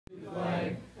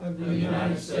of the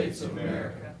United States of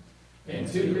America, and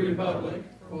to the republic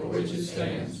for which it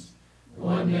stands,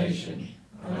 one nation,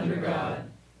 under God,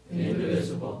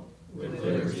 indivisible, with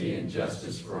liberty and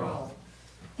justice for all.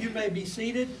 You may be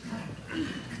seated.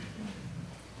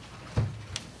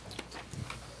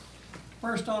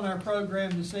 First on our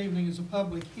program this evening is a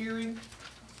public hearing.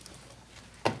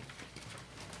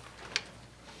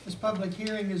 This public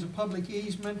hearing is a public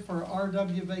easement for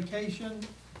RW Vacation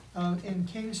in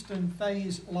Kingston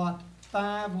Phase Lot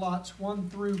 5, lots 1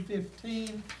 through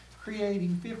 15,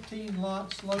 creating 15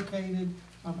 lots located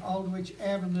on Aldwych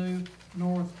Avenue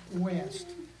Northwest.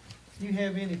 Do you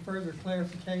have any further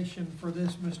clarification for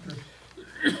this, Mr.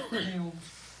 Helms?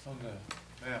 On the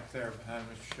map there behind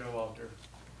Mr. Showalter,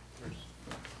 there's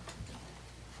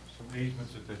some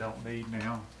easements that they don't need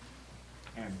now,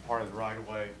 and part of the right of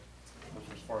way, which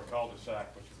was for a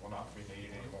cul-de-sac, which will not be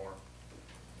needed anymore.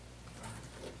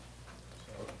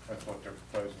 So that's what they're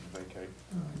proposing to vacate.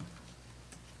 Right.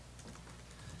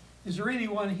 Is there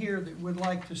anyone here that would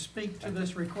like to speak to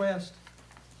this request?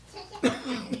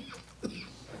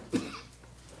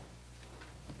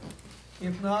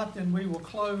 If not, then we will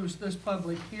close this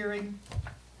public hearing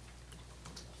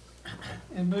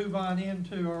and move on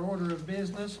into our order of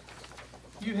business.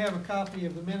 You have a copy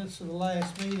of the minutes of the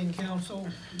last meeting, council.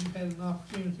 You've had an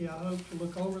opportunity, I hope, to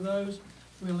look over those.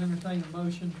 We'll entertain a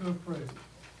motion to approve.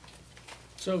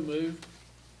 So moved.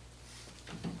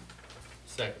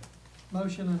 Second.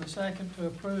 Motion and a second to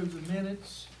approve the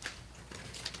minutes.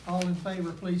 All in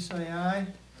favor, please say aye.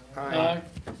 Aye.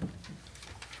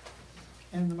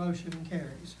 And the motion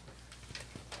carries.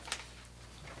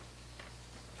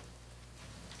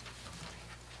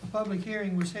 The public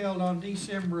hearing was held on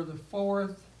December the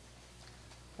 4th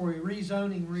for a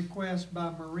rezoning request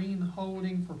by Marine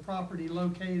Holding for property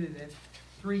located at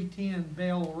 310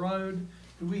 Bell Road.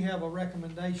 Do we have a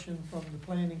recommendation from the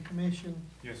Planning Commission?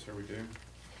 Yes, sir, we do.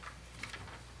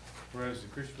 Whereas the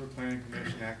Christopher Planning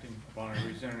Commission acting upon a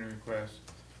rezoning request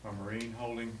by Marine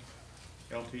Holding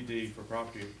Ltd. for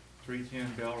property at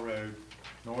 310 Bell Road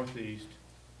Northeast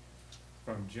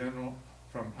from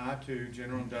I-2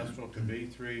 General Industrial to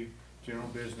B3 General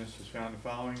Business is found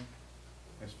following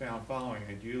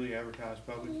a duly advertised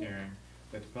public hearing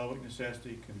that the public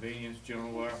necessity, convenience,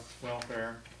 general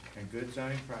welfare, and good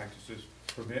zoning practices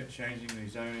permit changing the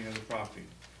zoning of the property.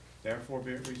 Therefore,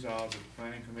 be it resolved that the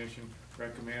Planning Commission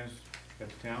recommends that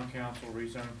the Town Council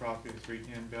rezone property at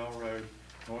 310 Bell Road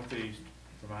Northeast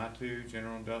from I-2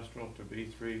 General Industrial to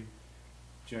B3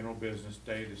 General Business,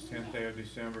 dated as 10th day of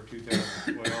December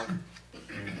 2012,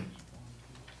 and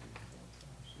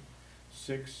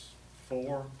 6,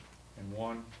 4, and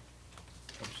 1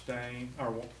 abstain,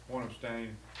 or 1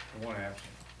 abstain and 1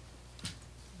 absent.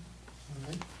 All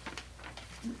right.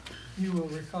 You will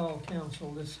recall,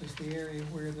 council, this is the area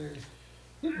where there's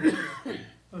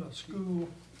put a school,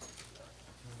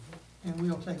 and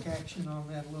we'll take action on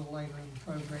that a little later in the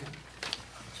program.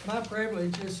 It's my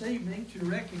privilege this evening to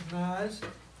recognize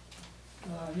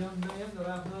a young man that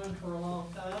I've known for a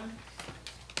long time,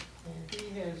 and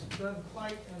he has done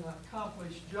quite an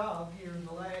accomplished job here in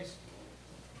the last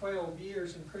 12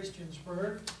 years in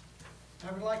Christiansburg.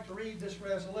 I would like to read this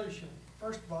resolution.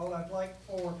 First of all, I'd like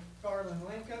for Garland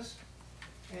Linkus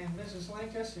and Mrs.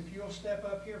 Linkus, if you'll step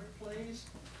up here, please.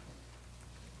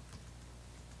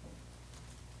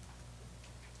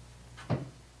 If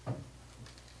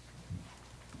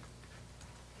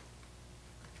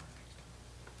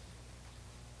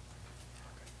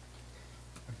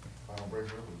I don't break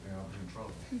rubber, then I'll be in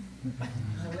trouble.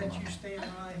 I'll let you stand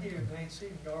right here, Nancy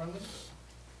and Garland.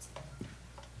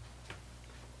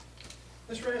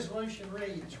 This resolution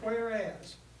reads,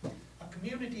 whereas a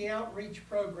community outreach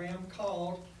program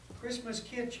called Christmas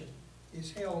Kitchen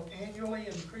is held annually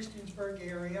in the Christiansburg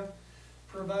area,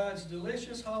 provides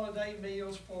delicious holiday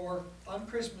meals on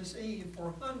Christmas Eve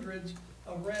for hundreds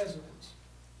of residents,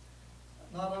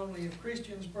 not only of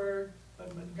Christiansburg,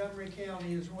 but Montgomery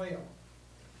County as well.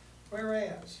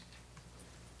 Whereas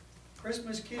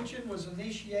Christmas Kitchen was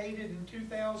initiated in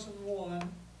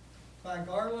 2001 by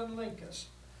Garland Linkus,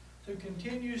 who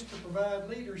continues to provide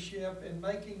leadership in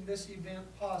making this event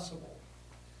possible.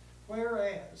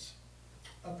 Whereas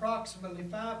approximately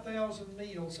 5,000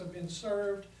 meals have been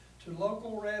served to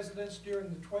local residents during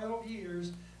the 12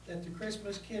 years that the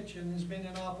Christmas Kitchen has been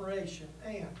in operation.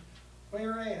 And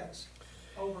whereas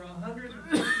over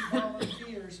 150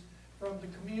 volunteers from the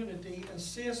community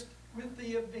assist with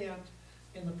the event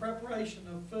in the preparation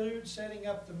of food, setting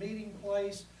up the meeting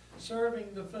place,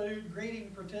 serving the food, greeting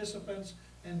participants,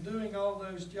 and doing all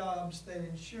those jobs that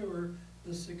ensure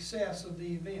the success of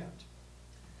the event.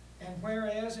 And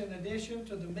whereas in addition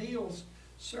to the meals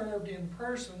served in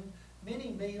person,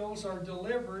 many meals are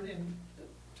delivered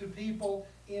to people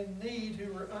in need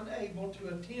who are unable to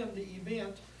attend the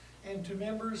event, and to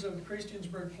members of the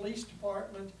Christiansburg Police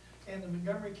Department and the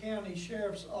Montgomery County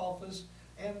Sheriff's Office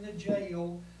and the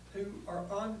jail who are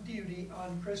on duty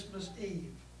on Christmas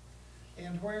Eve.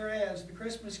 And whereas the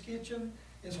Christmas Kitchen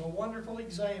is a wonderful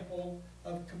example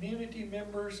of community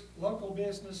members, local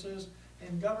businesses,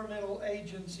 and governmental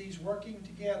agencies working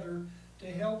together to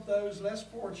help those less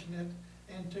fortunate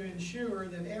and to ensure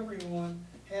that everyone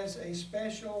has a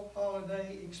special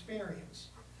holiday experience.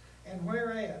 And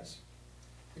whereas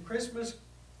the Christmas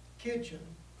Kitchen,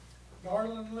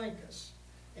 Garland Linkus,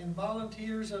 and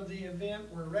volunteers of the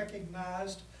event were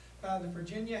recognized by the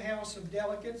Virginia House of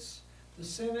Delegates, the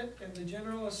Senate, and the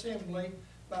General Assembly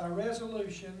by a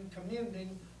resolution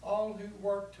commending all who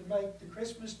worked to make the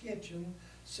Christmas Kitchen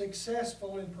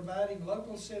successful in providing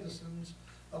local citizens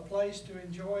a place to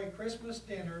enjoy a Christmas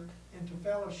dinner and to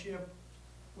fellowship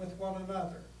with one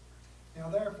another. Now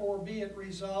therefore be it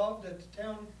resolved that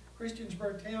the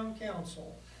Christiansburg Town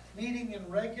Council, meeting in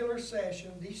regular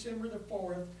session December the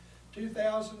 4th,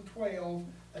 2012,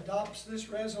 adopts this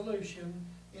resolution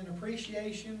in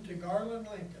appreciation to Garland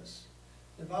Linkus,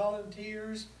 the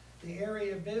volunteers, the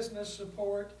area business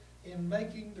support in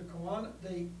making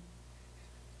the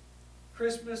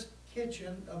Christmas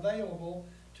Kitchen available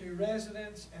to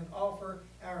residents, and offer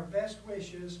our best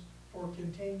wishes for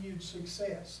continued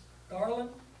success. Garland,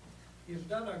 you've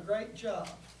done a great job.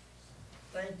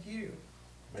 Thank you.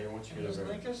 Mayor, why don't you And get Ms.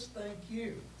 over, Linkus, thank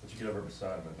you. why don't you get over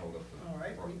beside him and hold up the. All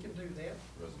right, we can do that.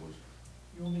 Resolution.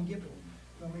 You want me to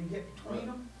get between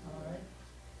them? All right.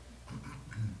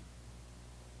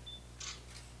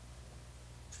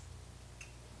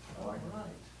 All right.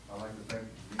 I'd like to thank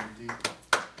the community.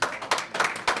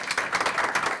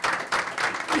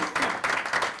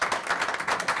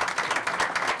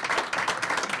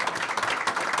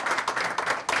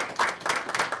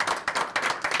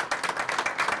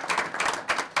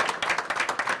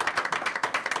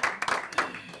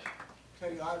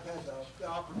 Tell you, I've had the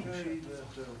opportunity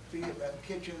to be at that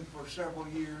kitchen for several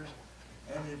years,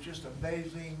 and it's just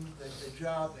amazing the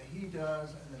job that he does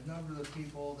and the number of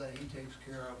people that he takes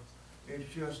care of.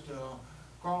 It's just,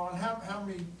 Garland, how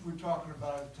many we're talking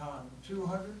about at a time?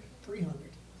 200? 300.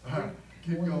 All right,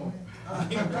 keep going.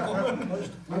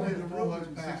 We did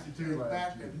 462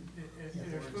 last year.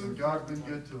 So God's been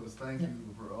good to us. Thank you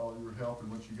for all your help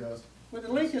and what you guys. Would the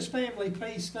Linkus family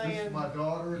please This is stand? my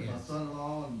daughter and my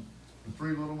son-in-law and the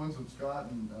three little ones, and Scott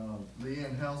and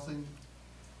Leanne Helsing.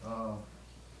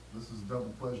 This is a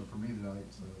double pleasure for me tonight,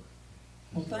 so.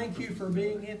 Well, thank you for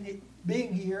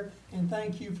being here, and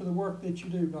thank you for the work that you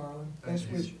do, Garland. Best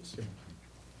Thank you. wishes.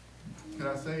 Can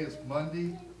I say it's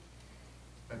Monday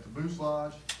at the Boost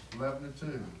Lodge, 11 to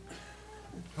 2.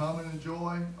 Come and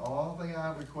enjoy. All thing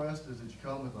I request is that you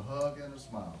come with a hug and a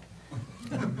smile.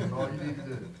 That's all you need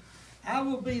to do. I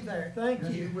will be there. Thank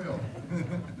Yes, you you. will.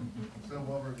 So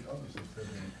over the other 6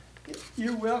 minutes.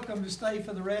 You're welcome to stay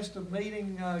for the rest of the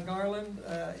meeting, Garland.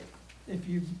 If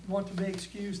you want to be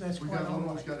excused, that's We quite got all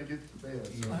almost right. got to get to bed.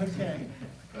 So. Okay.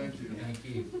 Thank you. Thank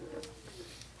you.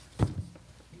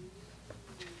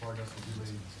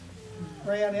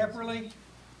 Brad Epperly,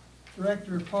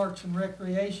 Director of Parks and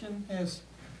Recreation, has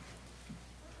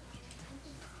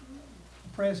a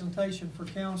presentation for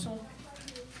council.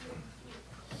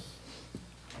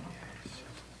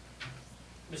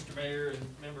 Mr. Mayor and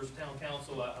members of Town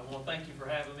Council, I want to thank you for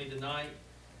having me tonight.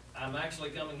 I'm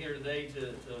actually coming here today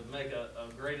to make a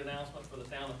great announcement for the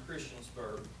town of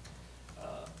Christiansburg.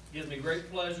 It gives me great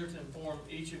pleasure to inform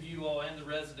each of you all and the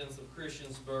residents of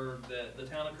Christiansburg that the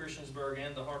town of Christiansburg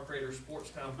and the Hart Crater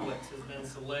Sports Complex has been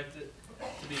selected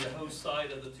to be the host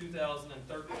site of the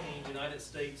 2013 United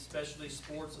States Specialty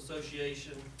Sports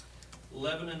Association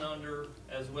 11 and under,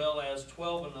 as well as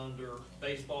 12 and under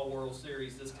Baseball World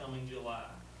Series this coming July.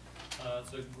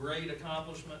 It's a great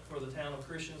accomplishment for the town of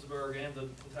Christiansburg and the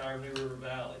entire New River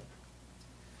Valley.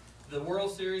 The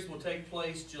World Series will take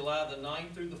place July the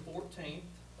 9th through the 14th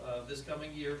of this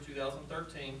coming year,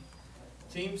 2013.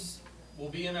 Teams will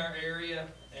be in our area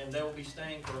and they will be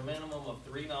staying for a minimum of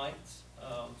 3 nights.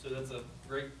 So that's a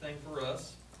great thing for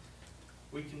us.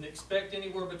 We can expect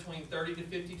anywhere between 30 to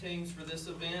 50 teams for this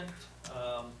event.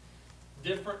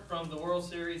 Different from the World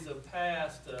Series of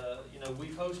past,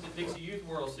 we've hosted Dixie Youth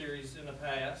World Series in the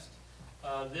past.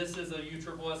 This is a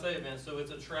USSSA event, so it's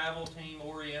a travel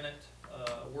team-oriented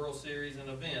World Series and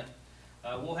event.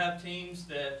 We'll have teams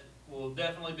that will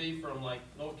definitely be from like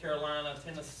North Carolina,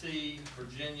 Tennessee,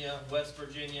 Virginia, West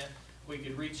Virginia. We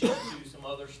could reach into some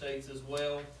other states as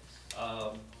well.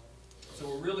 So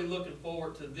we're really looking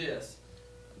forward to this.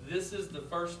 This is the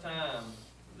first time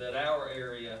that our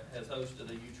area has hosted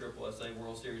a USSSA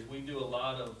World Series. We do a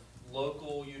lot of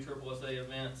local USSSA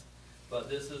events, but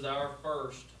this is our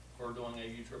first for doing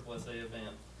a USSSA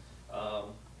event.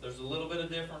 There's a little bit of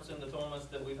difference in the tournaments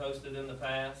that we've hosted in the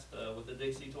past. With the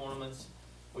Dixie tournaments,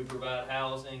 we provide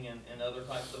housing and other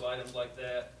types of items like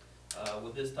that.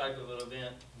 With this type of an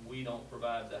event, we don't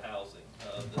provide the housing.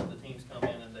 The teams come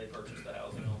in and they purchase the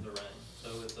housing on their own. So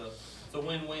it's a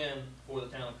win-win for the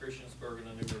town of Christiansburg and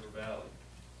the New River Valley.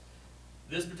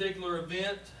 This particular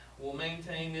event will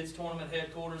maintain its tournament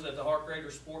headquarters at the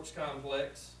Harkrader Sports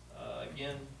Complex.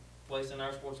 Again, placing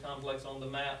our sports complex on the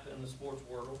map in the sports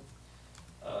world.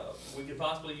 We could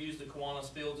possibly use the Kiwanis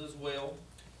Fields as well.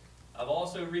 I've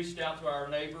also reached out to our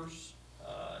neighbors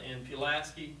in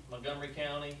Pulaski, Montgomery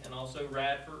County, and also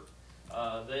Radford.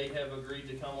 They have agreed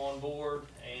to come on board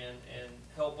and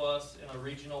help us in a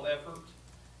regional effort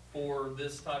for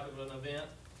this type of an event,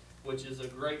 which is a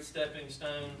great stepping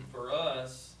stone for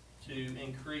us to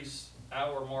increase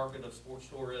our market of sports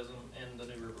tourism in the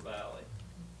New River Valley.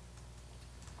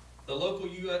 The local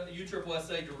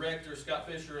USSSA directors, Scott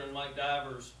Fisher and Mike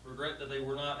Divers, regret that they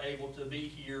were not able to be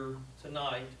here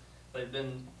tonight. They've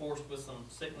been forced with some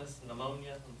sickness,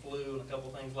 pneumonia, and flu, and a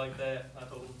couple things like that. I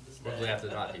told them to stay. We're glad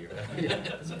they're not here.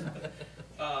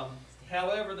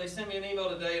 However, they sent me an email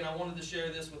today, and I wanted to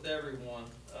share this with everyone.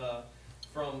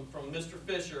 From Mr.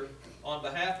 Fisher, on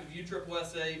behalf of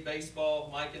USSSA Baseball,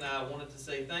 Mike and I wanted to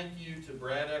say thank you to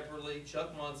Brad Epperly,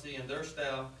 Chuck Muncie, and their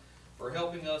staff for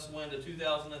helping us win the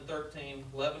 2013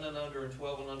 11 and under and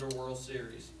 12 and under World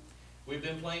Series. We've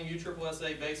been playing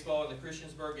USSSA baseball in the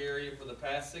Christiansburg area for the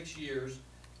past 6 years.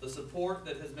 The support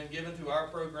that has been given to our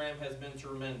program has been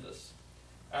tremendous.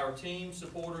 Our team,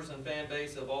 supporters, and fan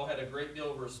base have all had a great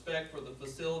deal of respect for the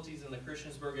facilities in the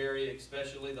Christiansburg area,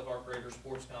 especially the Harkrader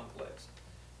Sports Complex.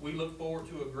 We look forward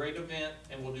to a great event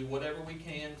and will do whatever we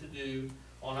can to do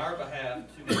on our behalf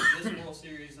to make this World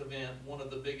Series event one of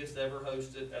the biggest ever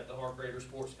hosted at the Harkrader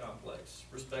Sports Complex.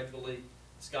 Respectfully,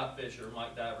 Scott Fisher,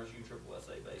 Mike Divers,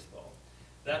 USSSA Baseball.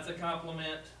 That's a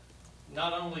compliment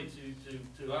not only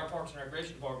to our Parks and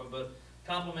Recreation Department, but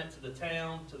compliment to the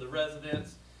town, to the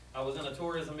residents. I was in a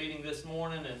tourism meeting this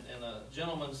morning and a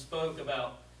gentleman spoke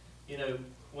about, you know,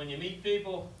 when you meet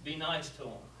people, be nice to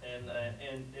them.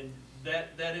 And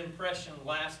that impression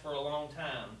lasts for a long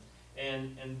time.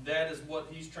 And that is what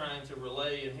he's trying to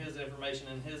relay in his information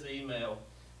in his email.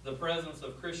 The presence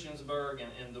of Christiansburg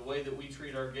and the way that we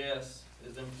treat our guests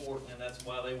is important, and that's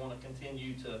why they want to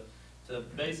continue to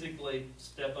basically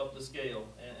step up the scale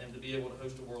and to be able to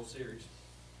host a World Series.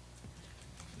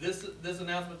 This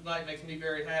announcement tonight makes me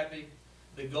very happy.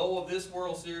 The goal of this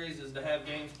World Series is to have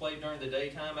games played during the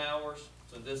daytime hours.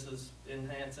 So this is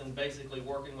enhancing, basically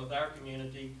working with our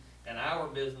community and our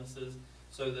businesses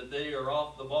so that they are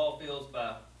off the ball fields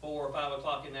by 4 or 5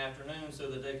 o'clock in the afternoon so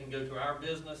that they can go to our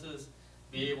businesses,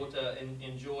 be able to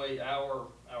enjoy our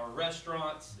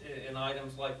restaurants and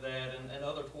items like that and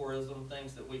other tourism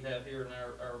things that we have here in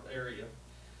our area.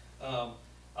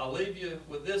 I'll leave you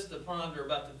with this to ponder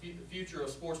about the future of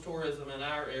sports tourism in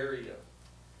our area.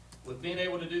 With being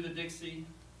able to do the Dixie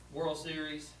World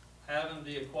Series, having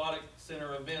the aquatic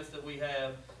center events that we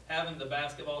have, having the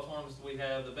basketball tournaments that we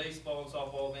have, the baseball and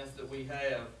softball events that we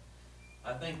have,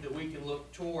 I think that we can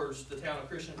look towards the town of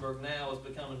Christiansburg now as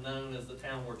becoming known as the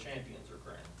town where champions are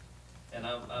crowned. And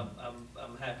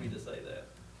I'm happy to say that.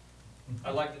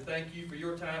 I'd like to thank you for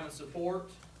your time and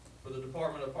support for the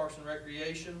Department of Parks and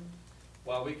Recreation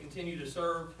while we continue to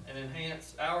serve and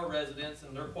enhance our residents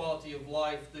and their quality of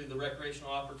life through the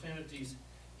recreational opportunities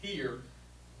here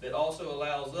that also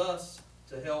allows us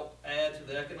to help add to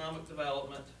the economic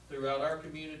development throughout our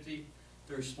community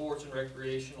through sports and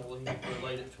recreational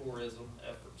related tourism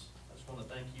efforts. I just want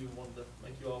to thank you and wanted to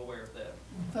make you all aware of that.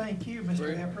 Thank you,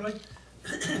 Mr. Epperly.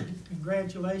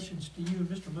 Congratulations to you and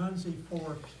Mr. Muncie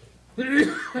for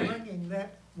bringing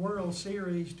that World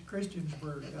Series to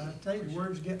Christiansburg. I tell you, the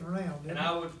word's getting around. And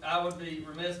I would be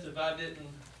remiss if I didn't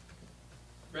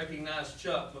recognize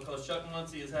Chuck, because Chuck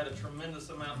Muncie has had a tremendous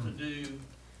amount to do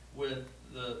with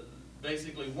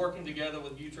basically working together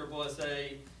with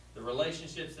USSSA, the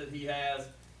relationships that he has.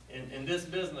 In this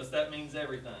business, that means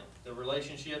everything. The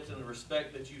relationships and the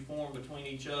respect that you form between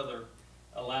each other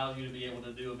allows you to be able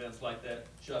to do events like that.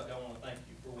 Chuck, I want to thank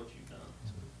you for what you've done.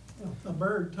 Well, a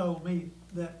bird told me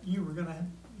that you were gonna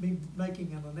be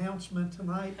making an announcement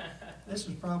tonight. This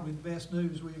is probably the best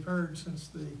news we've heard since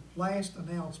the last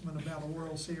announcement about a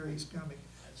World Series coming.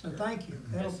 So thank you.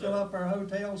 That'll Yes, fill sir. up our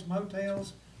hotels,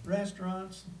 motels,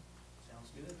 restaurants. Sounds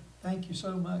good. Thank you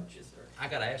so much. Yes, sir. I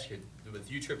gotta ask you, with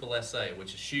USSSA,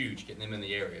 which is huge, getting them in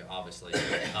the area, obviously,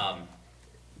 how,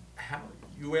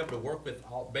 you were able to work with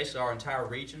basically our entire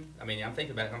region? I mean, I'm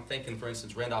thinking, for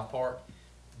instance, Randolph Park,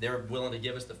 they're willing to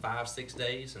give us the 5-6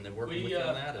 days, and they're working with you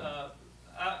on that?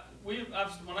 When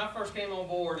I first came on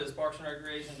board as Parks and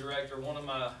Recreation Director, one of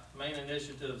my main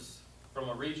initiatives from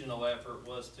a regional effort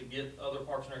was to get other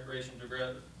Parks and Recreation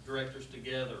directors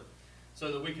together so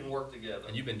that we can work together.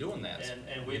 And you've been doing that.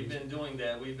 And we've been doing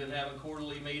that. We've been having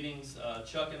quarterly meetings.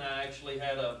 Chuck and I actually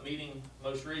had a meeting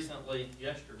most recently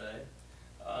yesterday,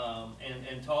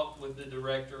 and talked with the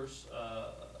directors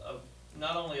of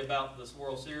not only about this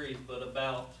World Series, but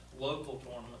about local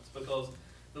tournaments. Because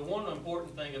the one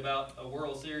important thing about a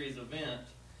World Series event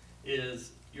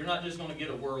is you're not just gonna get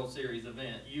a World Series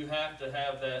event. You have to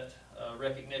have that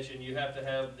recognition. You have to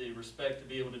have the respect to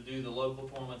be able to do the local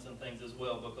tournaments and things as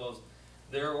well, because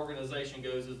their organization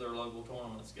goes as their local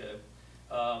tournaments go.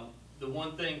 The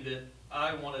one thing that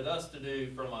I wanted us to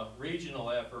do from a regional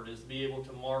effort is be able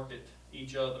to market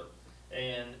each other.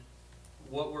 And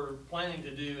what we're planning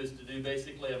to do is to do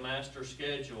basically a master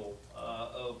schedule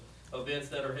of events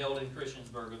that are held in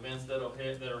Christiansburg, events that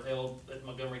are held at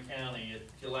Montgomery County,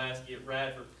 at Pulaski, at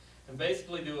Radford, and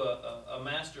basically do a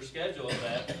master schedule of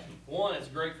that. One, it's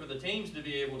great for the teams to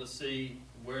be able to see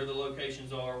where the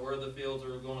locations are, where the fields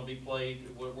are going to be played,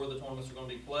 where the tournaments are going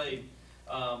to be played.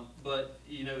 But,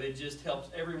 you know, it just helps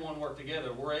everyone work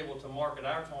together. We're able to market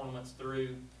our tournaments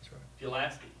through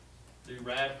Pulaski, through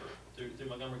Radford, through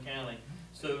Montgomery County.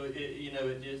 So,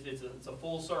 it's a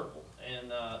full circle.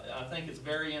 And I think it's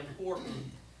very important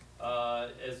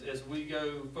as we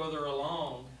go further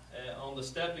along on the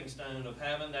stepping stone of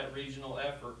having that regional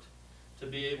effort to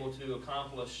be able to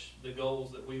accomplish the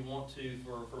goals that we want to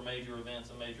for major events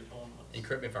and major tournaments. And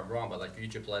correct me if I'm wrong, but like for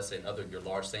USSSA and other your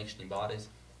large sanctioning bodies,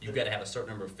 you've got to have a certain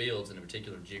number of fields in a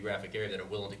particular geographic area that are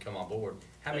willing to come on board.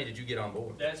 How many did you get on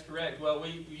board? That's correct. Well,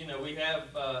 we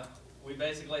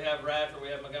basically have Radford, we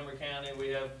have Montgomery County, we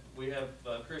have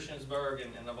Christiansburg,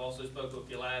 and I've also spoken with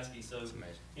Pulaski. So,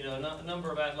 a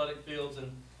number of athletic fields.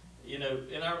 And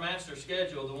in our master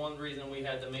schedule, the one reason we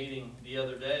had the meeting the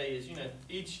other day is,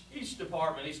 each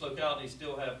department, each locality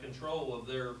still have control of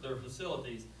their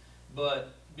facilities,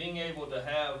 but being able to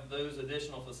have those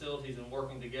additional facilities and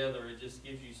working together, it just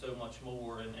gives you so much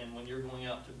more. And when you're going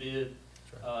out to bid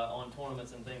on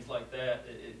tournaments and things like that,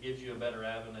 it gives you a better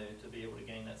avenue to be able to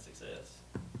gain that success.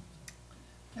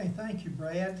 Okay, thank you,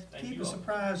 Brad. Keep us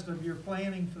apprised of your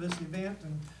planning for this event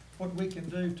and what we can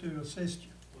do to assist you.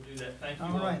 We'll do that. Thank you.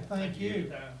 All right, thank you. For your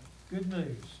time. Good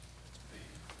news.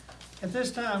 At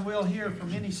this time, we'll hear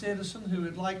from any citizen who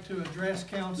would like to address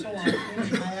council on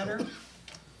any matter.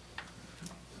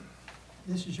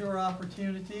 This is your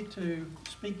opportunity to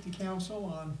speak to council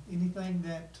on anything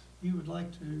that you would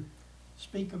like to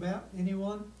speak about.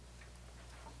 Anyone?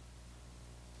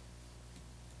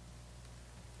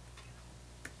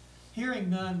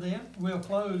 Hearing none, then, we'll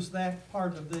close that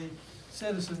part of the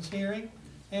citizens' hearing,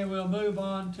 and we'll move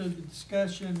on to the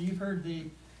discussion. You've heard the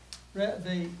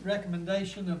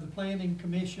recommendation of the Planning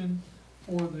Commission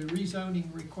for the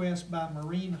rezoning request by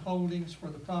Marine Holdings for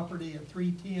the property at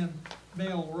 310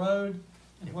 Bell Road.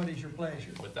 And what is your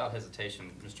pleasure? Without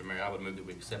hesitation, Mr. Mayor, I would move that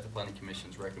we accept the Planning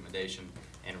Commission's recommendation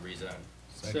and rezone.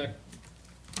 Second.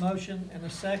 Motion and a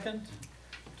second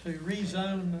to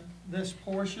rezone this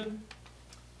portion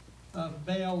of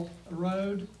Bell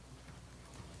Road.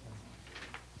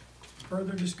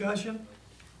 Further discussion?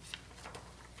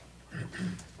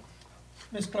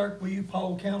 Ms. Clerk, will you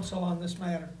poll council on this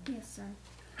matter? Yes, sir.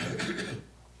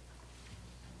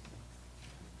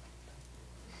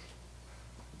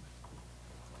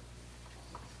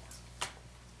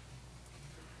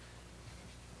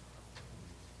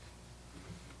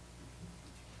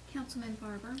 Councilman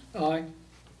Barber, Aye.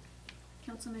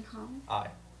 Councilman Hall, Aye.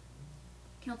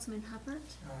 Councilman Hubbard,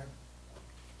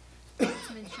 Aye.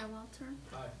 Councilman Showalter,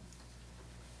 Aye.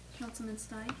 Councilman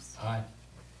Stipes, Aye.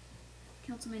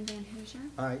 Councilman Van Hoosier,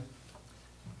 Aye.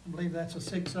 I believe that's a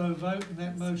 6-0 vote, and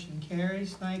that motion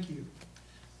carries. Thank you.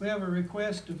 We have a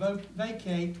request to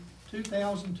vacate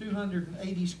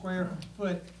 2,280 square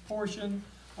foot portion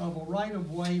of a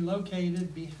right-of-way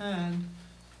located behind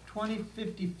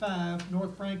 2055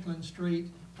 North Franklin Street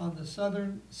on the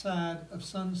southern side of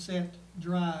Sunset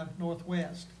Drive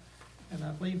Northwest. And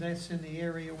I believe that's in the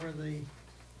area where the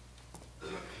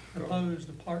proposed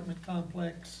apartment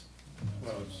complex,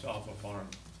 Well, it's off a farm.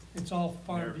 it's off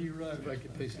Farmview Road.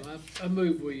 Vacant piece of land. I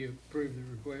move we approve the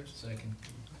request. Second.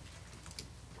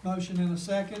 Motion and a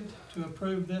second to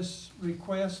approve this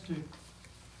request to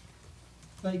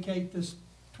vacate this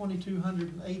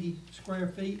 2,280 square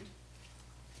feet.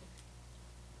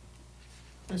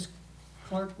 Ms.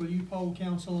 Clerk, will you poll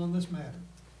council on this matter?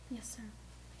 Yes, sir.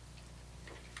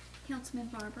 Councilman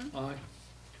Barber, Aye.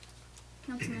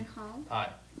 Councilman Hall, Aye.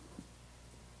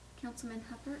 Councilman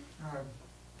Hubbard, Aye.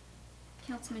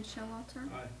 Councilman Showalter,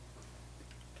 Aye.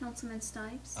 Councilman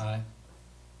Stipes, Aye.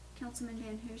 Councilman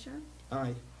Van Hoosier,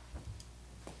 Aye.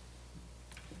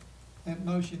 That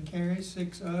motion carries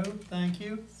 6-0. Thank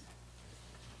you.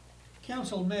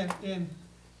 Council met in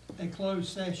a closed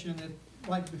session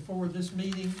right before this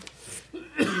meeting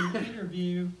to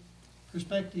interview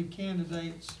prospective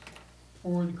candidates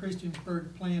for the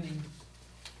Christiansburg Planning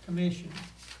Commission.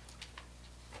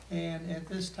 And at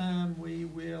this time, we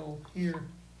will hear,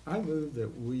 I move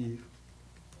that we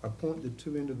appoint the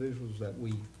two individuals that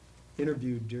we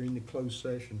interviewed during the closed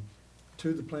session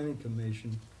to the planning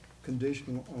commission,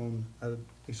 conditional on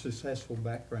a successful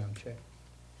background check.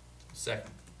 Second.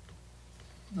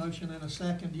 motion and a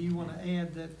second. Do you want to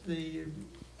add that the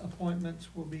appointments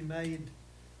will be made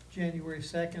January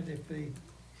 2nd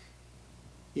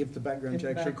If the background if the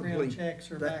checks are background complete,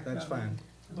 checks are back? that's fine.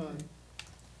 Okay.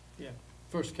 Yeah,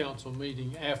 first council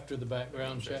meeting after the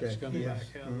background check's Check, come yes.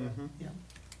 back. How's that? Mhm. Yeah.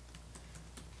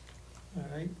 All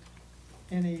right.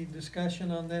 Any discussion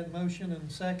on that motion and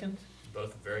second?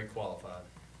 Both very qualified.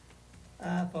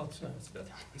 I thought so. That's about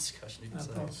the only discussion you I can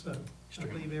say. thought so. I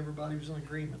Extremely. believe everybody was in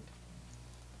agreement.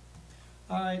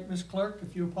 All right, Ms. Clerk,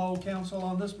 if you'll poll council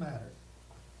on this matter.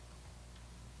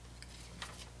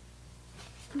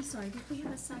 I'm sorry, did we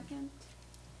have a second?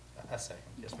 A second,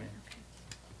 yes, ma'am. Okay.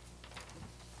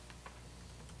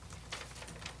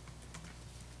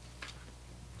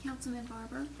 Councilman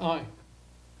Barber, Aye.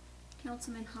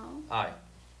 Councilman Hall, Aye.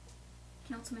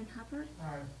 Councilman Hubbard,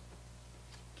 Aye.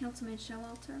 Councilman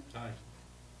Showalter, Aye.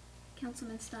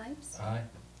 Councilman Stipes, Aye.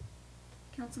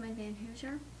 Councilman Van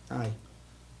Hoosier, Aye.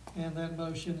 And that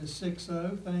motion is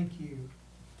 6-0. Thank you.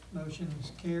 Motion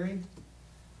is carried.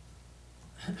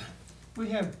 We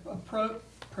have a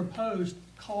proposed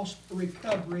cost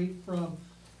recovery from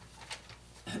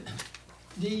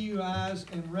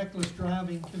DUIs and reckless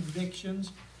driving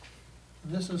convictions.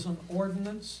 This is an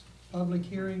ordinance. Public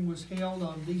hearing was held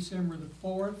on December the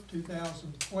 4th,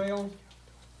 2012.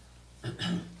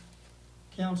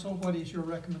 Council, what is your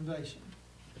recommendation?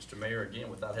 Mr. Mayor, again,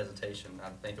 without hesitation, I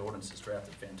think the ordinance is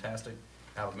drafted fantastic.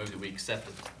 I would move that we accept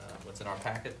it, what's in our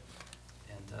packet,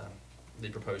 and the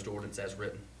proposed ordinance as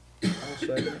written. I'll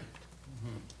second it.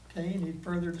 Okay, any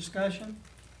further discussion?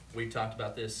 We've talked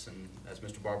about this, and as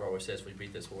Mr. Barber always says, we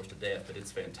beat this horse to death, but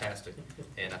it's fantastic.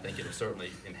 And I think it'll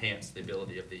certainly enhance the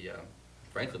ability of the,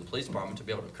 frankly, the police department to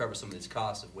be able to cover some of these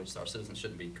costs of which our citizens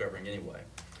shouldn't be covering anyway.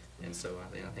 And so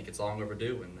I think it's long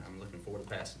overdue, and I'm looking forward to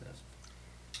passing this.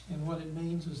 And what it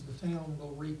means is the town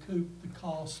will recoup the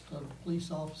cost of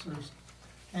police officers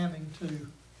having to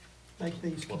make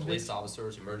these Well, convictions. police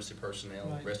officers, emergency personnel,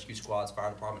 Right. rescue squads, fire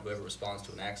department, whoever responds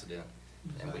to an accident,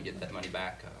 and we get Exactly. that money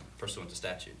back pursuant to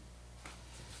statute.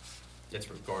 It's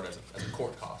regarded as a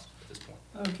court cost at this point.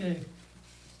 Okay,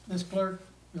 Ms. Clerk,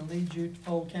 we'll need you to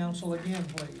poll council again,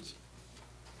 please.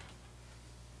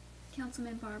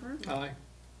 Councilman Barber, Aye.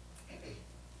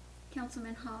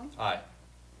 Councilman Hall, Aye.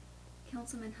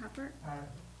 Councilman Hubbard, Aye.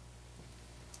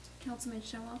 Councilman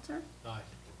Showalter, Aye.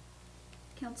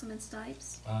 Councilman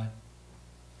Stipes, Aye.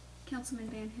 Councilman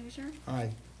Van Hoosier,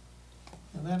 Aye.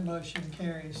 And that motion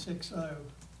carries 6-0,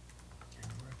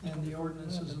 and the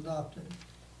ordinance is adopted.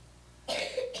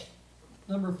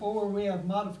 Number 4, we have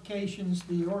modifications to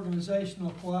the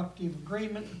organizational cooperative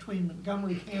agreement between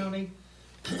Montgomery County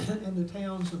and the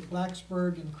towns of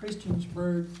Blacksburg and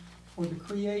Christiansburg for the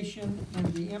creation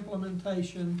and the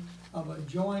implementation of a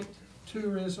joint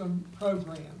tourism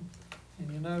program.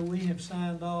 And you know, we have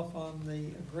signed off on the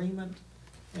agreement,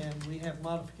 and we have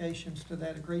modifications to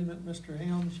that agreement. Mr.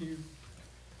 Helms, you,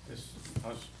 I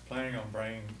was planning on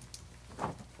bringing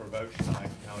for vote tonight,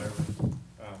 however,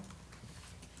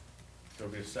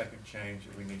 there'll be a second change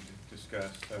that we need to discuss,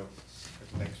 so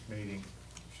at the next meeting,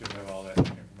 we should have all that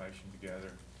information together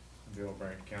and be able to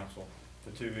bring it to council.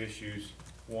 The two issues,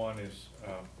 one is,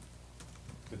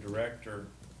 the director,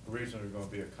 originally was gonna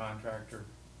be a contractor,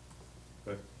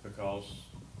 but because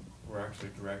we're actually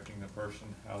directing the person,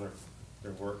 how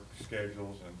their work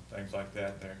schedules and things like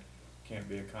that, there can't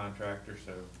be a contractor,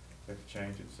 so we have to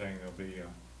change it, saying they'll be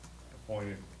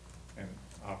appointed and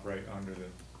operate under the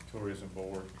tourism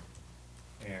board.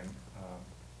 And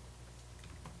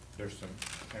there's some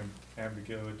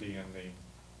ambiguity in the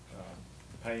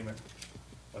payment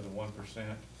of the 1%,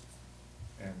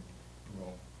 and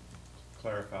we'll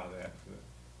clarify that.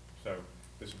 So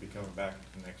this will be coming back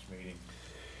at the next meeting,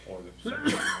 or the second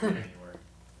meeting in January.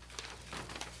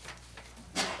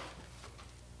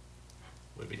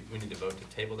 we need to vote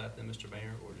to table that then, Mr.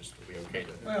 Mayor, or just, are we okay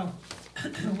to? Well,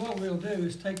 what we'll do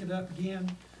is take it up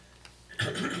again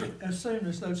as soon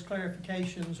as those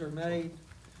clarifications are made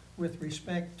with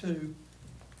respect to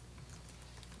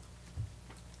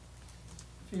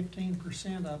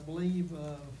 15%, I believe,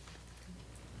 of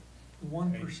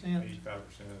 1%, 85% of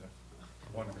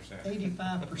the 1%.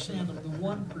 85% of the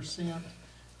 1%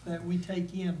 that we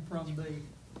take in from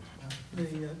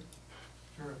the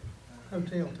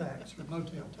hotel tax, or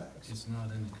motel tax. It's not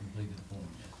in the completed form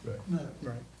yet. No,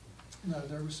 Right. no,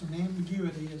 there was some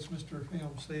ambiguity, as Mr.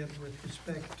 Helm said, with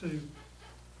respect to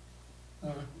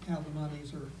how the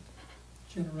monies are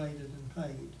generated and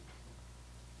paid.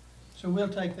 So we'll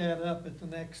take that up at the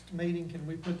next meeting. Can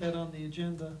we put that on the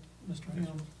agenda, Mr.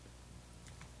 Helm?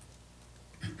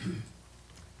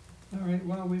 All right,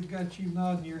 while we've got you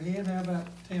nodding your head, how about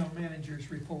town manager's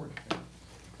report?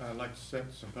 I'd like to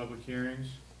set some public hearings.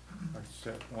 I'd like to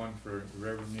set one for the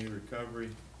revenue recovery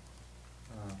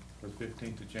for the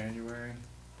 15th of January.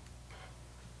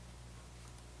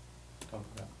 Talk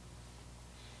about.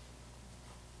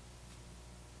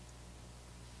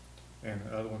 And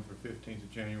the other one for 15th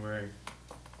of January.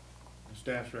 The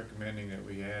staff's recommending that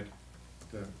we add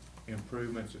the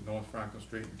improvements at North Franklin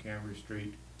Street and Cambry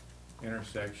Street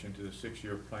intersection to the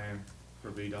 6-year plan for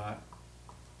VDOT.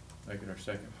 Make it our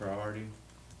second priority.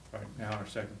 Right now, our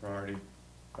second priority,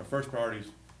 our first priority is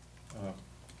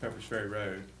Pepper's Ferry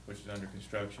Road, which is under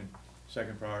construction.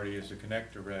 Second priority is the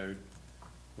connector road,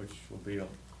 which will be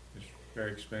it's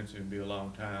very expensive and be a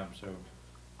long time. So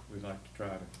we'd like to try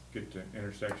to get the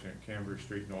intersection at Cambry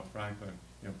Street, North Franklin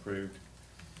improved,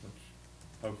 which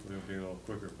hopefully will be a little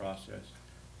quicker process.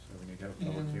 So we need to have a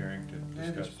public hearing to discuss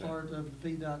that. That is part of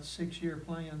VDOT's 6-year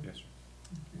plan? Yes, sir.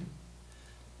 Okay.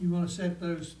 You want to set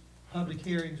those public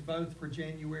hearings both for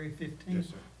January 15th? Yes,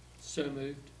 sir. So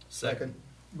moved. Second.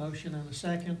 Motion and a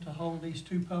second to hold these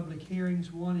two public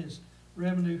hearings. One is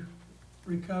revenue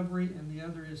recovery and the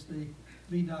other is the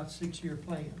VDOT 6-year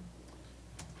plan.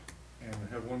 And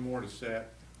we have one more to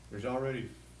set. There's already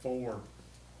 4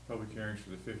 public hearings for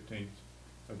the 15th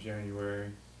of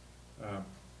January.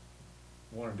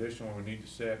 One additional one we need to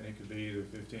set, and it could be either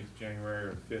 15th of January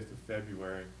or the 5th of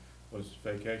February, was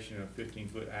vacation of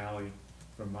 15-foot alley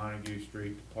from Montague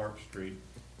Street to Park Street.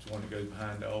 It's one that goes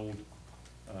behind the old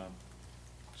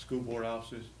school board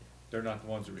offices. They're not the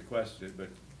ones that requested it, but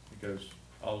it goes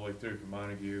all the way through from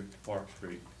Montague to Park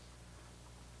Street.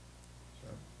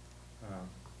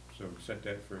 So set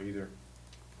that for either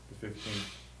the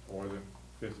 15th or the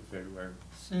 5th of February.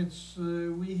 Since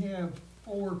we have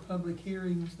 4 public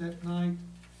hearings that night,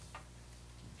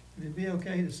 would it be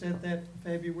okay to set that for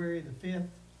February the 5th?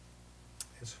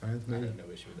 It's fine with I me. have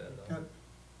no issue with that at all. Got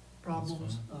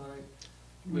problems? fine. All right.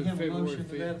 Do we Move have a February motion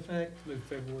to that 5th. effect? Move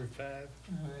February 5.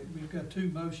 All right, we've got 2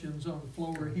 motions on the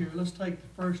floor here. Let's take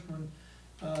the first one,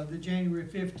 the January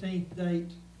 15th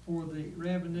date for the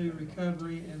revenue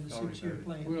recovery and the Already 6-year voted.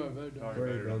 plan. We already voted on Already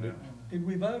it. voted on that. Did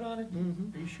we vote on it?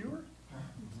 Mhm. Are you sure?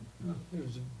 It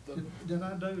was a vote. Did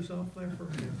I doze off there for a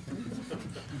minute?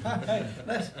 All right,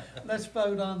 let's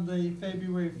vote on the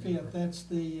February 5th. That's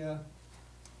the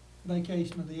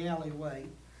vacation of the alleyway.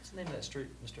 What's the name of that street,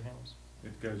 Mr. Helms?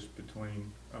 It goes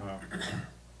between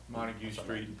Montague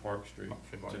Street and Park Street.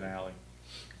 It's an alley.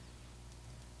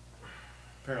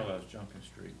 Parallels Junction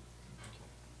Street.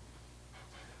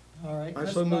 All right. I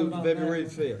let's so vote moved on February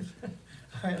that. 5th.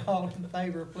 All right, all in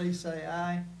favor, please say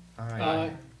aye.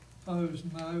 Aye.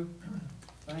 Opposed, no.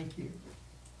 Thank you.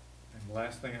 And the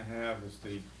last thing I have is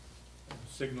the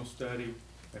signal study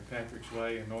at Patrick's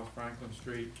Way and North Franklin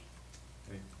Street.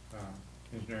 The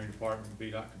engineering department,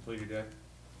 VDOT, completed that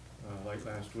late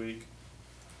last week.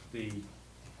 It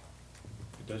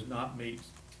does not meet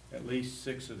at least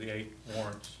 6 of the 8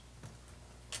 warrants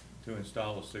to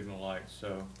install a signal light,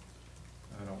 so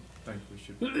I don't think we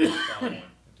should install one at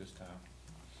this time.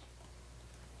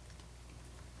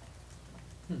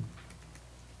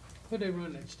 Would they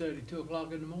run that study 2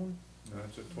 o'clock in the morning? No,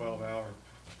 it's a 12-hour,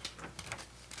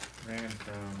 ran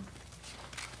from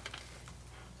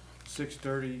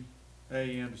 6:30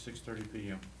 a.m. to 6:30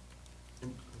 p.m.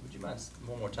 Would you mind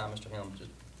one more time, Mr. Helms, just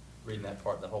reading that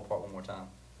part, the whole part one more time?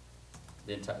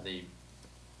 The entire,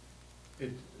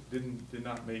 It did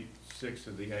not meet 6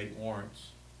 of the 8 warrants.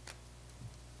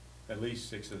 At least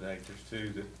 6 of the 8. There's 2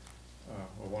 that,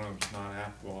 well, one of them's not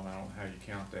applicable, and I don't know how you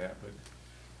count that, but,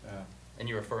 and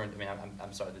you're referring to me,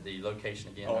 I'm sorry, the location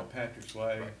again? oh, at Patrick's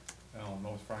Way, Right. on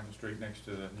North Franklin Street, next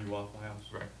to the new Waffle House.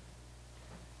 Right.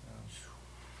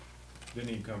 Didn't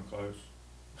even come close.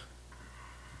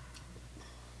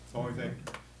 The only thing,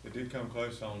 it did come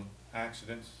close on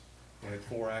accidents. We had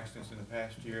 4 accidents in the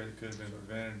past year that could have been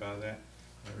prevented by that.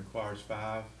 It requires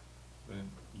 5.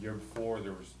 The year before,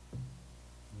 there was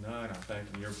none, I think,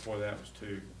 and the year before that was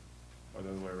 2, or the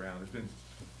other way around. There's been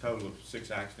a total of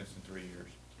 6 accidents in 3 years.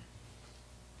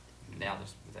 Now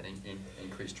there's that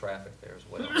increased traffic there as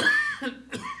well.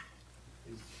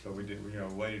 So we did,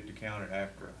 waited to count it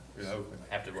after it opened.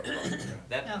 After what,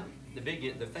 that, the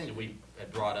thing that we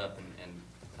had brought up, and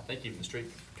I think even the street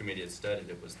committee had studied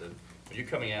it, was when you're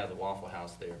coming out of the Waffle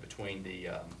House there, between the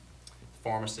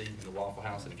pharmacy and the Waffle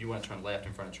House, and if you want to turn left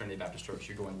in front of Trinity Baptist Church,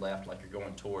 you're going left like you're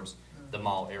going towards the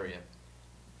mall area.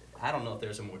 I don't know if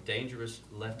there's a more dangerous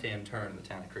left-hand turn in the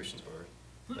town of Christiansburg,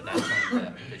 but that's turning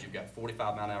left, because you've got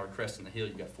 45-mile-an-hour crest in the hill,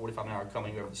 you've got 45-mile-an-hour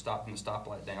coming over from the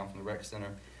stoplight down from the rec center,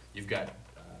 you've got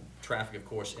traffic, of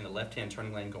course, in the left-hand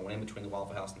turning lane going in between the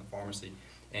Waffle House and the pharmacy,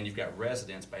 and you've got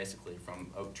residents basically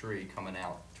from Oak Tree coming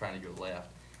out trying to go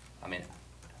left. I mean,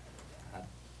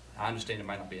 I understand it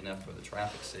might not be enough for the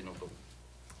traffic signal, but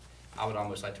I would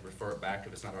almost like to refer it back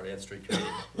if it's not already at the street committee.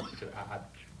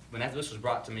 When this was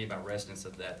brought to me by residents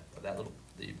of that little,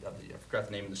 I forgot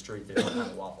the name of the street there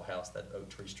behind the Waffle House, that Oak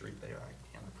Tree Street there,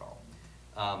 I can't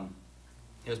recall.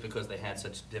 It was because they had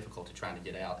such difficulty trying to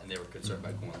get out, and they were concerned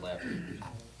about going left.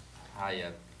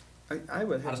 I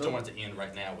just don't want it to end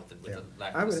right now with the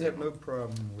lack of I would have signal. no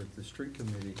problem with the street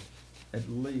committee at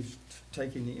least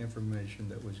taking the information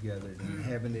that was gathered and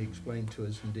having it explained to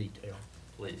us in detail.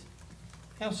 Please.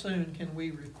 How soon can we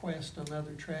request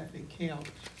another traffic count,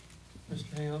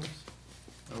 Mr. Helms?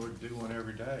 I would do one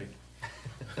every day.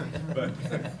 But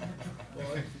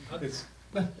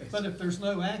But if there's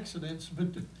no accidents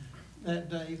that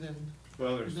day, then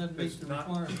well, it doesn't meet the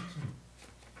requirements.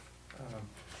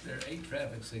 There are 8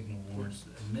 traffic signal warrants,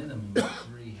 a minimum of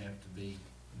 3 have to be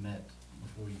met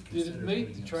before you Did consider it meet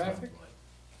putting the up traffic?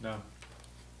 stoplight. no,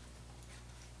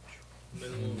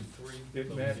 Minimum of 3, It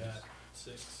but we met. got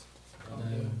 6. No,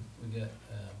 we got,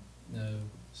 no,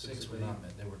 6 were not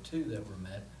met, there were 2 that were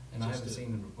met, and I Just haven't a-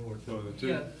 seen the report. So the two-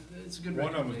 Yeah, it's a good one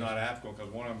of them was not recommendation. applicable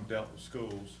because one of them dealt with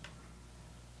schools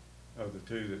of the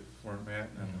 2 that weren't met,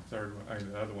 and the third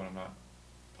one, the other one I'm not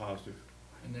positive.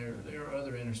 And there are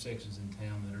other intersections in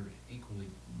town that are equally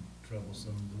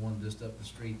troublesome. The one just up the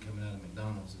street coming out of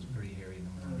McDonald's is pretty hairy in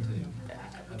the morning too.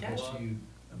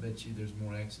 I bet you there's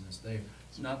more accidents there.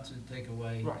 It's not to take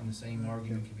away, Right. and the same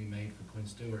argument can be made for Quinn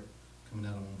Stewart coming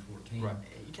out of 114. Right.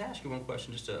 Can I ask you one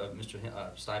question, just to Mr.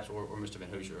 Stipes or Mr. Van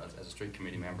Hoosier as a street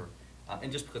committee member?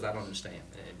 And just because I don't understand,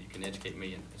 and you can educate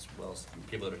me and as well as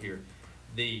people that are here.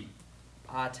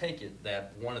 I take it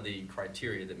that one of the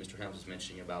criteria that Mr. Helms was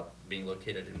mentioning about being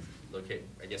located,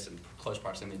 I guess, in close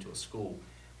proximity to a school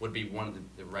would be one of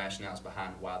the rationales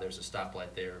behind why there's a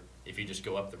stoplight there. If you just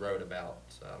go up the road about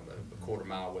a quarter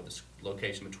mile where the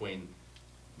location between,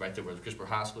 right there where Christopher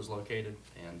High School is located,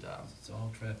 and It's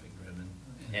all traffic driven.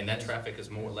 and that traffic is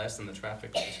more or less than the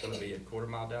traffic that's going to be a quarter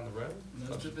mile down the road?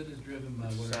 Most of it is driven by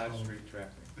what I Side call, street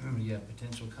traffic. yeah,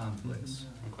 potential conflicts.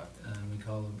 Okay. We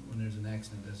call them, when there's an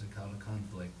accident, that's called a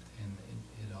conflict, and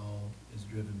it all is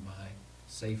driven by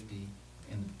safety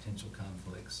and the potential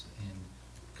conflicts, and,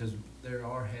 because there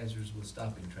are hazards with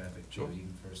stopping traffic too, Sure.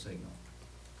 even for a signal.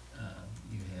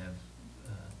 You have,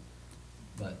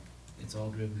 but it's all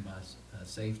driven by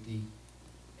safety,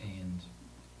 and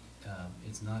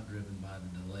it's not driven by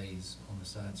the delays on the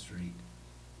side street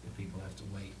that people have to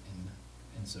wait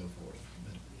and so forth.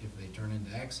 But if they turn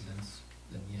into accidents,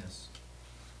 then yes.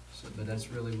 So, but that's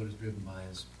really what it's driven by,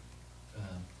 is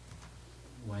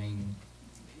weighing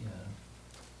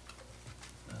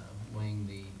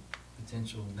the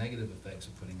potential negative effects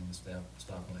of putting in the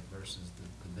stoplight versus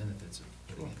the benefits of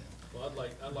putting it in. Well,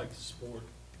 I'd like to support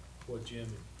what Jim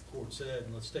and Court said,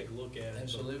 and let's take a look at it.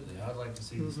 Absolutely, I'd like to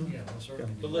see this, Mhm. yeah, most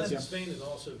certainly. But do let's that. expand it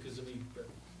also, because I mean,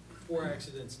 4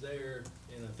 accidents there,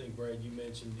 and I think, Brad, you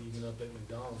mentioned even up at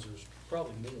McDonald's, there's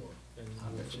probably more, and I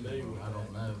we're bet you familiar there with were. I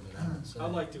don't that. know, but I would say.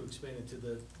 I'd like to expand it to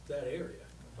that area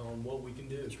on what we can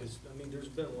do, because, I mean, there's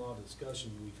been a lot of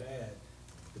discussion we've had,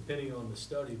 depending on the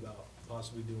study about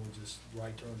possibly doing just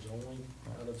right turns only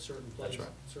out of certain That's places, right.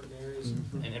 certain areas.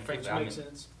 Mhm. And Which frankly, makes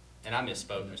sense. And I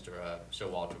misspoke, Mr.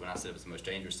 Showalter, when I said it was the most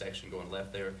dangerous section going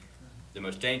left there. The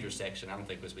most dangerous section, I don't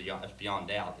think was beyond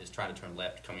doubt, is trying to turn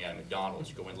left coming out of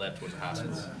McDonald's, going left towards the high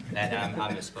school. And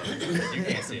I misspoke. You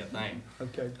can't see a thing.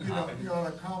 Okay. You know,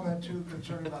 a comment too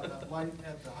concerning about that light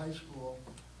at the high school.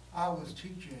 I was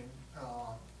teaching,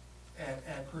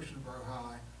 at Christiansburg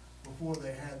High before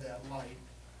they had that light.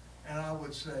 And I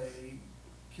would say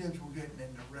kids were getting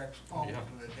into wrecks almost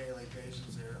on a daily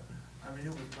basis there. I mean, it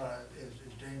was about as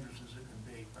dangerous as it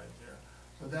can be right there.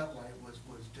 So that light was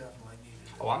definitely needed.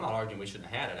 Oh, I'm not arguing we shouldn't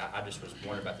have had it. I just was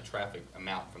wondering about the traffic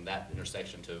amount from that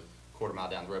intersection to a quarter mile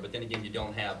down the road. But then again, you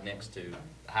don't have next to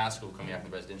the high school coming out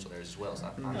from the residential areas as well, so I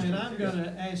And understand. I'm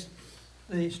gonna ask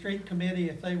the street committee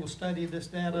if they will study this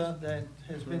data that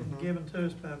has been given to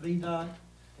us by VDOT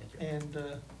Thank you.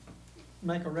 and,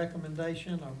 make a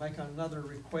recommendation or make another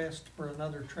request for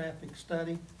another traffic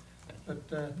study. But,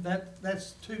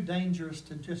 that's too dangerous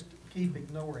to just keep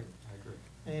ignoring. I agree.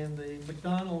 And the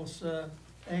McDonald's,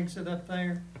 exit up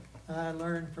there, I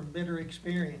learned from bitter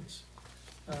experience.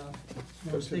 Don't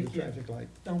Go to the stick your, traffic light.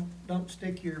 don't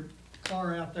stick your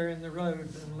car out there in the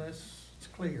road unless it's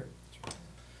clear.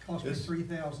 Cost me This-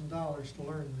 $3,000 to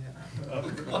learn that.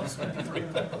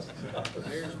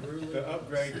 The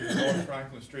upgrade to the North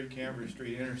Franklin Street, Cambridge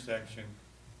Street intersection,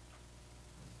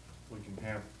 we can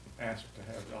ask to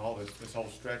have all this whole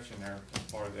stretch in there as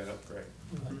part of that upgrade.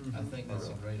 I think that's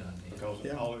a great idea. Because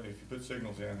Yeah. if you put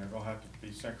signals in, they're gonna have to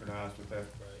be synchronized with Right.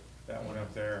 that one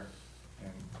up there.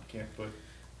 And you can't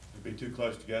it'd be too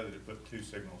close together to put two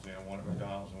signals in, one at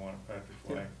McDonald's and one at Patrick's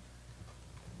Way.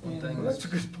 One And- thing Well, that's a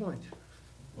good point.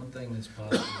 One thing that's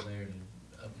possible there to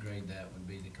upgrade that would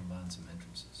be to combine some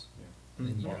entrances. Then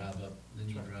you Mhm. drive up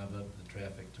the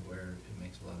traffic to where it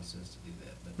makes a lot of sense to do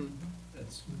that, but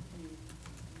that's,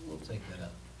 we'll take that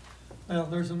up. Well,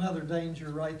 there's another danger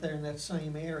right there in that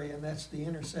same area, and that's the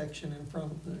intersection in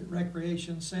front of the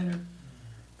recreation center.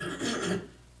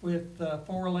 With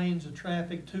 4 lanes of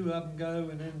traffic, 2 of them go,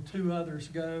 and then 2 others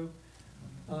go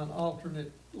on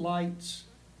alternate lights.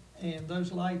 And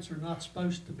those lights are not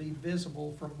supposed to be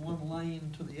visible from one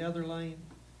lane to the other lane.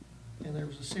 And there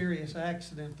was a serious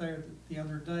accident there the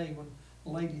other day when a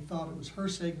lady thought it was her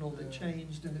signal that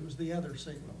changed, and it was the other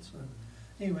signal, so.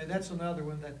 Anyway, that's another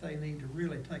one that they need to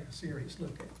really take a serious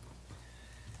look at.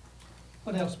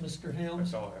 What else, Mr.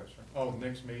 Helms? That's all I have, sir. Oh, the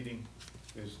next meeting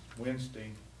is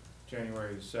Wednesday,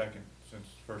 January the 2nd, since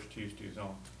first Tuesday is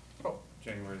on. Oh.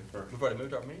 January the 1st. We've already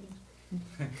moved our meetings?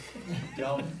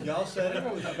 Y'all said it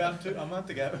about a month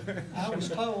ago. I was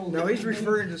told. No, he's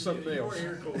referring to something else.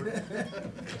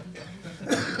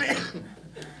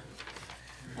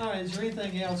 All right, is there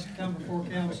anything else to come before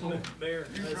council? Mayor,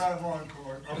 You that's- drive on,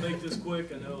 Court. I'll make this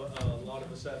quick. I know a lot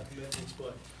of us have commitments,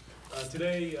 but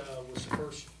today was the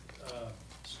first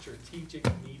strategic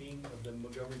meeting of the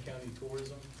Montgomery County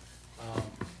Tourism.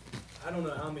 I don't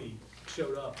know how many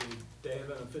showed up. They have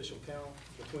an official count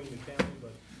between the county,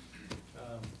 but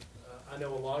I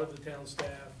know a lot of the town staff.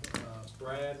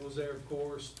 Brad was there, of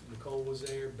course. Nicole was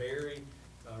there, Barry,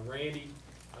 Randy.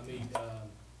 I mean,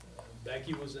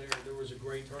 Becky was there. There was a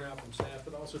great turnout from staff,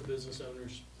 but also business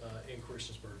owners in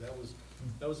Christiansburg.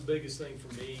 That was the biggest thing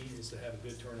for me, is to have a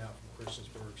good turnout from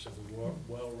Christiansburg, so we were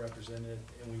well represented,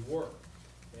 and we were.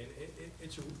 And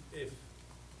if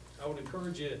I would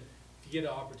encourage you, if you get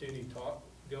an opportunity to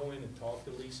go in and talk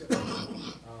to Lisa.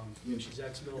 You know, she's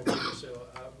ex-middle leader, so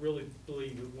I really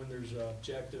believe that when there's an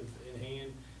objective in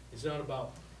hand, it's not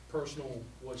about personal,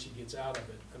 what she gets out of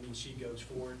it. I mean, she goes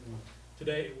for it, and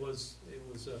today it was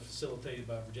facilitated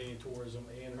by Virginia Tourism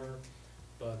and her,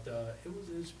 but it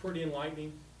was pretty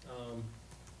enlightening.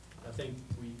 I think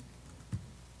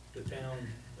the town,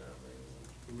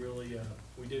 really,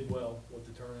 we did well with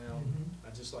the turnout.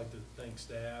 I'd just like to thank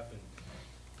staff,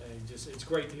 and just, it's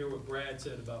great to hear what Brad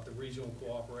said about the regional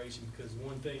cooperation, because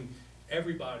one thing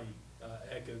everybody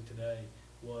echoed today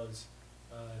was,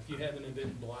 if you have an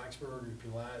event in Blacksburg or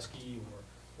Pulaski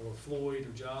or Floyd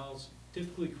or Giles,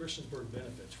 typically Christiansburg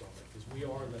benefits from it, because we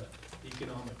are the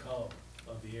economic hub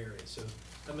of the area. So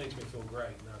that makes me feel great,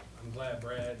 and I'm glad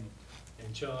Brad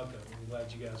and Chuck, I'm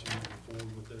glad you guys are moving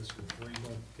forward with this with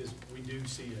regional, because we do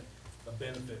see a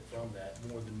benefit from that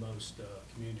more than most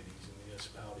communities and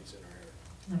municipalities in our area.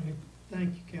 All right,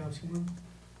 thank you, Councilman.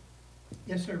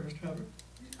 Yes, sir, Mr. Hubbard.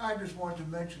 I just wanted to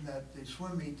mention that the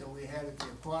swim meet that we had at the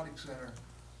Aquatic Center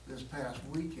this past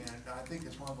weekend, I think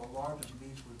it's one of the largest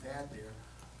meets we've had there.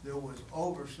 There was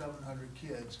over 700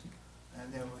 kids,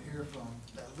 and they were here from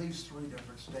at least 3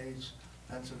 different states,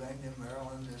 Pennsylvania,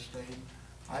 Maryland, this state.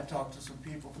 I talked to some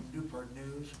people from Newport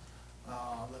News.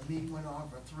 The meet went on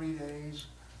for 3 days,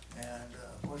 and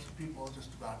of course the people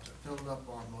just about filled up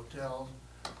our motels,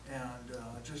 and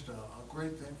just a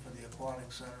great thing for the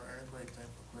Aquatic Center and a great thing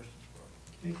for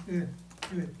Christiansburg. Okay,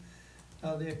 good.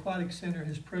 The Aquatic Center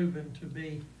has proven to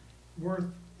be worth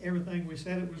everything we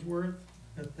said it was worth,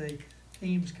 that the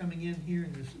teams coming in here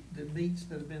and the meets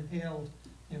that have been held,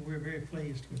 and we're very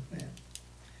pleased with that.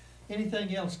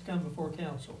 Anything else to come before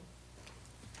council?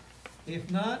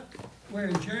 If not, we're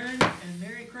adjourned, and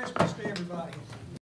Merry Christmas to everybody.